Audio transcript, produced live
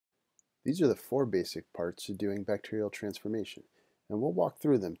These are the 4 basic parts to doing bacterial transformation, and we'll walk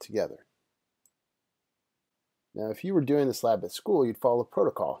through them together. Now, if you were doing this lab at school, you'd follow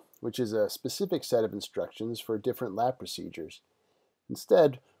protocol, which is a specific set of instructions for different lab procedures.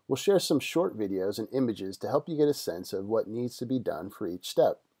 Instead, we'll share some short videos and images to help you get a sense of what needs to be done for each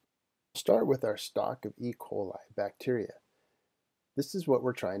step. We'll start with our stock of E. coli bacteria. This is what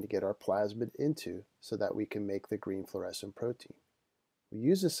we're trying to get our plasmid into so that we can make the green fluorescent protein. We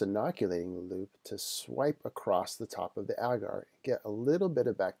use this inoculating loop to swipe across the top of the agar and get a little bit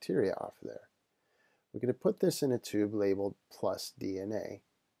of bacteria off there. We're going to put this in a tube labeled plus DNA.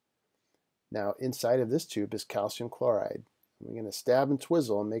 Now inside of this tube is calcium chloride. We're going to stab and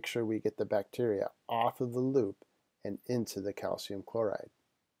twizzle and make sure we get the bacteria off of the loop and into the calcium chloride.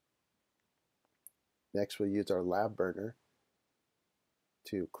 Next we'll use our lab burner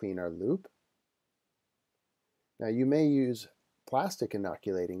to clean our loop. Now you may use plastic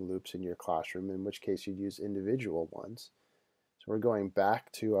inoculating loops in your classroom, in which case you'd use individual ones. So we're going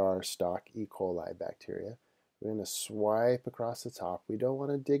back to our stock E. coli bacteria. We're going to swipe across the top. We don't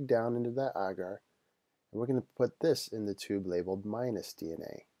want to dig down into that agar. And we're going to put this in the tube labeled minus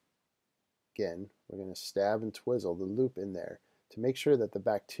DNA. Again, we're going to stab and twizzle the loop in there to make sure that the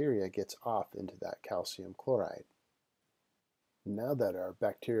bacteria gets off into that calcium chloride. Now that our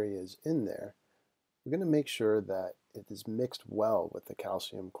bacteria is in there, we're going to make sure that it is mixed well with the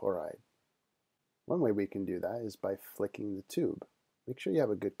calcium chloride. One way we can do that is by flicking the tube. Make sure you have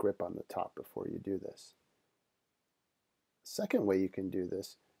a good grip on the top before you do this. The second way you can do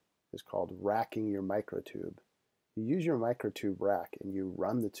this is called racking your microtube. You use your microtube rack and you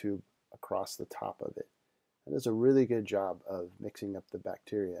run the tube across the top of it. That does a really good job of mixing up the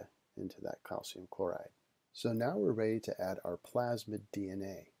bacteria into that calcium chloride. So now we're ready to add our plasmid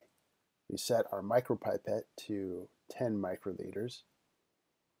DNA. We set our micropipette to 10 microliters.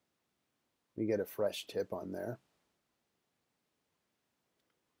 We get a fresh tip on there.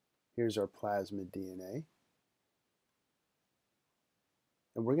 Here's our plasmid DNA.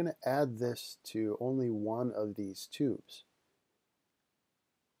 And we're going to add this to only one of these tubes.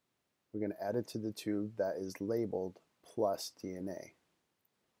 We're going to add it to the tube that is labeled plus DNA.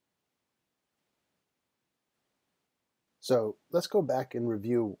 So let's go back and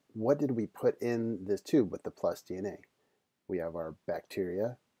review what did we put in this tube with the plus DNA. We have our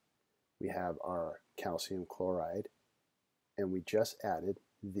bacteria, we have our calcium chloride, and we just added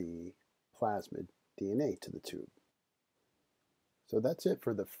the plasmid DNA to the tube. So that's it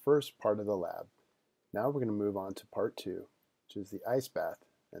for the first part of the lab. Now we're going to move on to part 2, which is the ice bath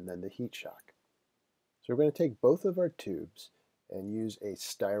and then the heat shock. So we're going to take both of our tubes and use a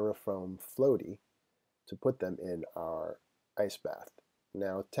styrofoam floaty to put them in our ice bath.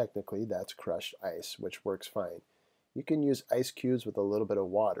 Now technically that's crushed ice, which works fine. You can use ice cubes with a little bit of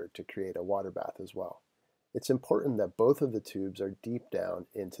water to create a water bath as well. It's important that both of the tubes are deep down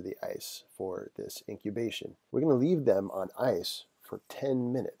into the ice for this incubation. We're going to leave them on ice for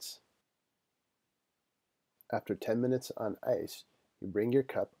 10 minutes. After 10 minutes on ice, you bring your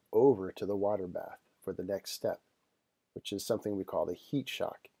cup over to the water bath for the next step, which is something we call the heat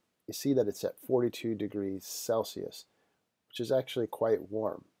shock. You see that it's at 42 degrees Celsius, which is actually quite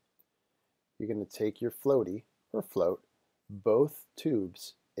warm. You're going to take your floaty or float both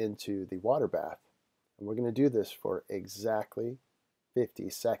tubes into the water bath, and we're going to do this for exactly 50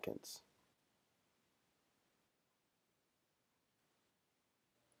 seconds.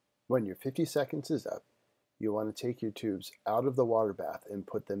 When your 50 seconds is up, you want to take your tubes out of the water bath and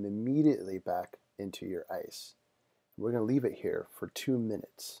put them immediately back into your ice. We're going to leave it here for 2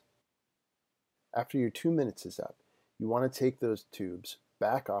 minutes. After your 2 minutes is up, you want to take those tubes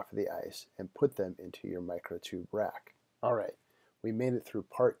back off of the ice and put them into your microtube rack. Alright, we made it through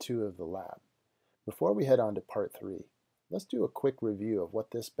part 2 of the lab. Before we head on to part 3, let's do a quick review of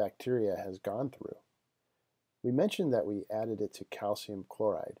what this bacteria has gone through. We mentioned that we added it to calcium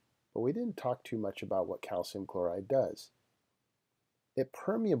chloride, but we didn't talk too much about what calcium chloride does. It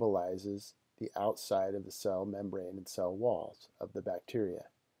permeabilizes the outside of the cell membrane and cell walls of the bacteria.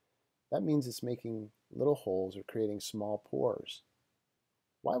 That means it's making little holes or creating small pores.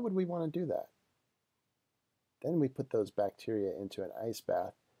 Why would we want to do that? Then we put those bacteria into an ice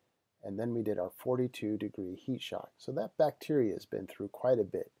bath, and then we did our 42-degree heat shock. So that bacteria has been through quite a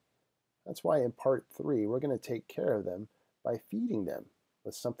bit. That's why in part 3 we're going to take care of them by feeding them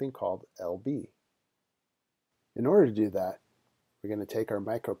with something called LB. In order to do that, we're going to take our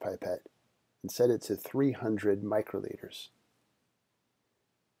micropipette and set it to 300 microliters.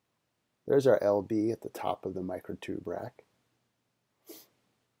 There's our LB at the top of the microtube rack.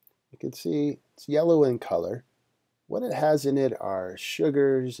 You can see it's yellow in color. What it has in it are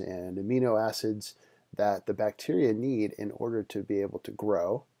sugars and amino acids that the bacteria need in order to be able to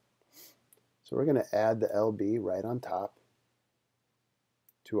grow. So we're going to add the LB right on top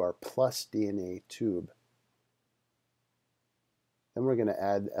to our plus DNA tube. Then we're going to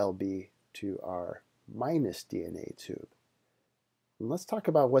add LB to our minus DNA tube. And let's talk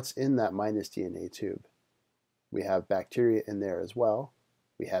about what's in that minus DNA tube. We have bacteria in there as well.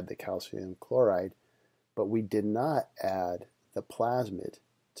 We had the calcium chloride, but we did not add the plasmid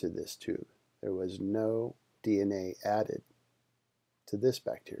to this tube. There was no DNA added to this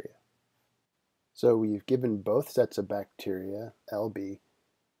bacteria. So we've given both sets of bacteria LB.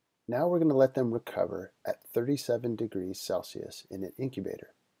 Now we're going to let them recover at 37 degrees Celsius in an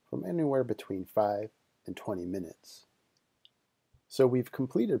incubator from anywhere between 5 and 20 minutes. So we've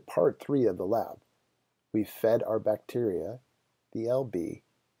completed part 3 of the lab. We've fed our bacteria the LB,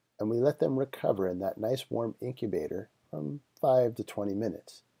 and we let them recover in that nice warm incubator from 5 to 20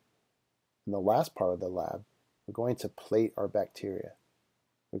 minutes. In the last part of the lab, we're going to plate our bacteria.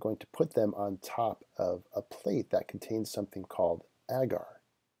 We're going to put them on top of a plate that contains something called agar.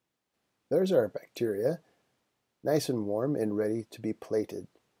 There's our bacteria, nice and warm and ready to be plated.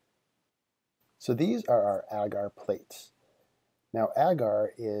 So these are our agar plates. Now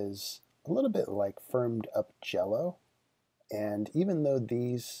agar is a little bit like firmed up jello, and even though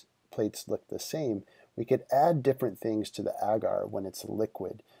these plates look the same, we could add different things to the agar when it's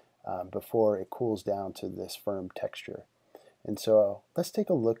liquid before it cools down to this firm texture. And so let's take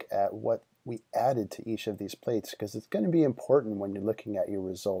a look at what we added to each of these plates, because it's going to be important when you're looking at your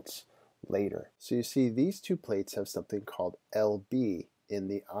results later. So you see these two plates have something called LB in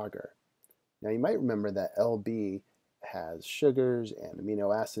the agar. Now you might remember that LB has sugars and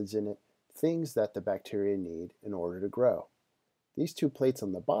amino acids in it, things that the bacteria need in order to grow. These two plates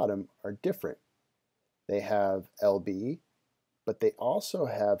on the bottom are different. They have LB, but they also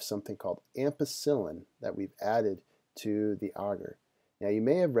have something called ampicillin that we've added to the agar. Now you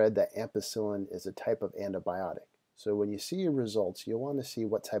may have read that ampicillin is a type of antibiotic. So when you see your results, you'll want to see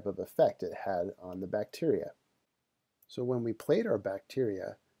what type of effect it had on the bacteria. So when we plate our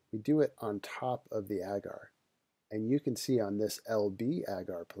bacteria, we do it on top of the agar. And you can see on this LB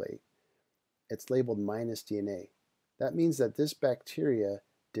agar plate, it's labeled minus DNA. That means that this bacteria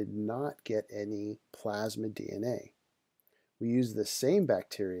did not get any plasmid DNA. We use the same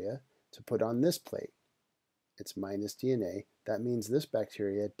bacteria to put on this plate. It's minus DNA. That means this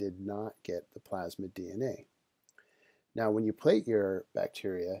bacteria did not get the plasmid DNA. Now when you plate your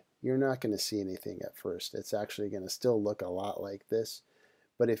bacteria, you're not going to see anything at first. It's actually going to still look a lot like this.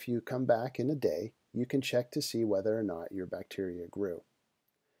 But if you come back in a day, you can check to see whether or not your bacteria grew.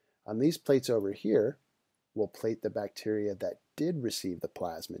 On these plates over here, we'll plate the bacteria that did receive the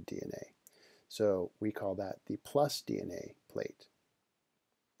plasmid DNA. So we call that the plus DNA plate.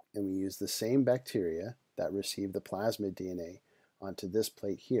 And we use the same bacteria that received the plasmid DNA onto this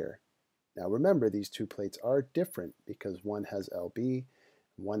plate here. Now remember, these two plates are different because one has LB,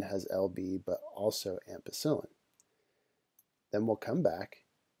 one has LB, but also ampicillin. Then we'll come back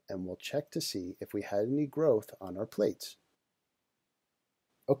and we'll check to see if we had any growth on our plates.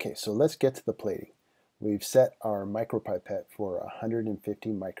 Okay, so let's get to the plating. We've set our micropipette for 150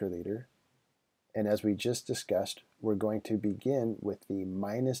 microliter. And as we just discussed, we're going to begin with the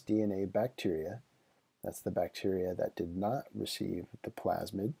minus DNA bacteria. That's the bacteria that did not receive the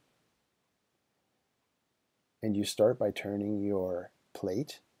plasmid. And you start by turning your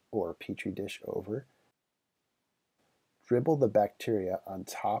plate or petri dish over. Dribble the bacteria on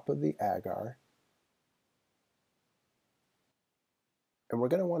top of the agar. And we're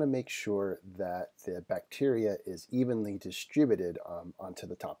going to want to make sure that the bacteria is evenly distributed onto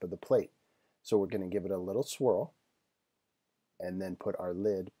the top of the plate. So we're going to give it a little swirl and then put our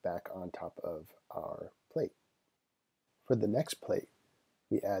lid back on top of our plate. For the next plate,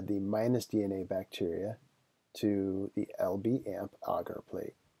 we add the minus DNA bacteria to the LB amp agar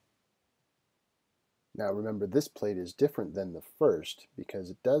plate. Now remember, this plate is different than the first because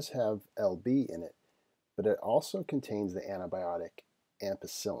it does have LB in it, but it also contains the antibiotic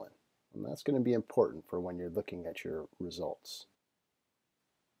ampicillin. And that's going to be important for when you're looking at your results.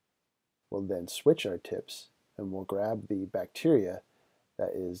 We'll then switch our tips and we'll grab the bacteria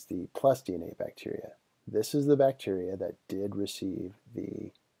that is the plus DNA bacteria. This is the bacteria that did receive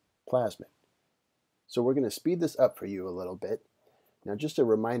the plasmid. So we're going to speed this up for you a little bit. Now just a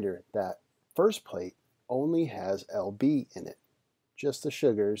reminder that first plate only has LB in it, just the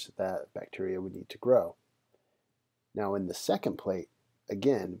sugars that bacteria would need to grow. Now in the second plate,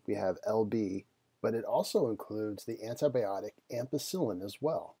 again, we have LB, but it also includes the antibiotic ampicillin as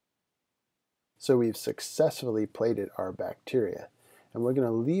well. So we've successfully plated our bacteria, and we're going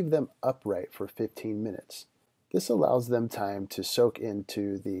to leave them upright for 15 minutes. This allows them time to soak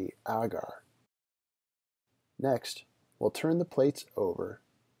into the agar. Next, we'll turn the plates over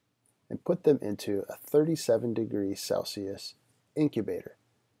and put them into a 37 degrees Celsius incubator.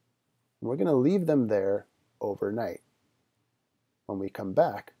 And we're going to leave them there overnight. When we come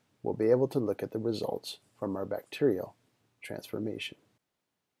back, we'll be able to look at the results from our bacterial transformation.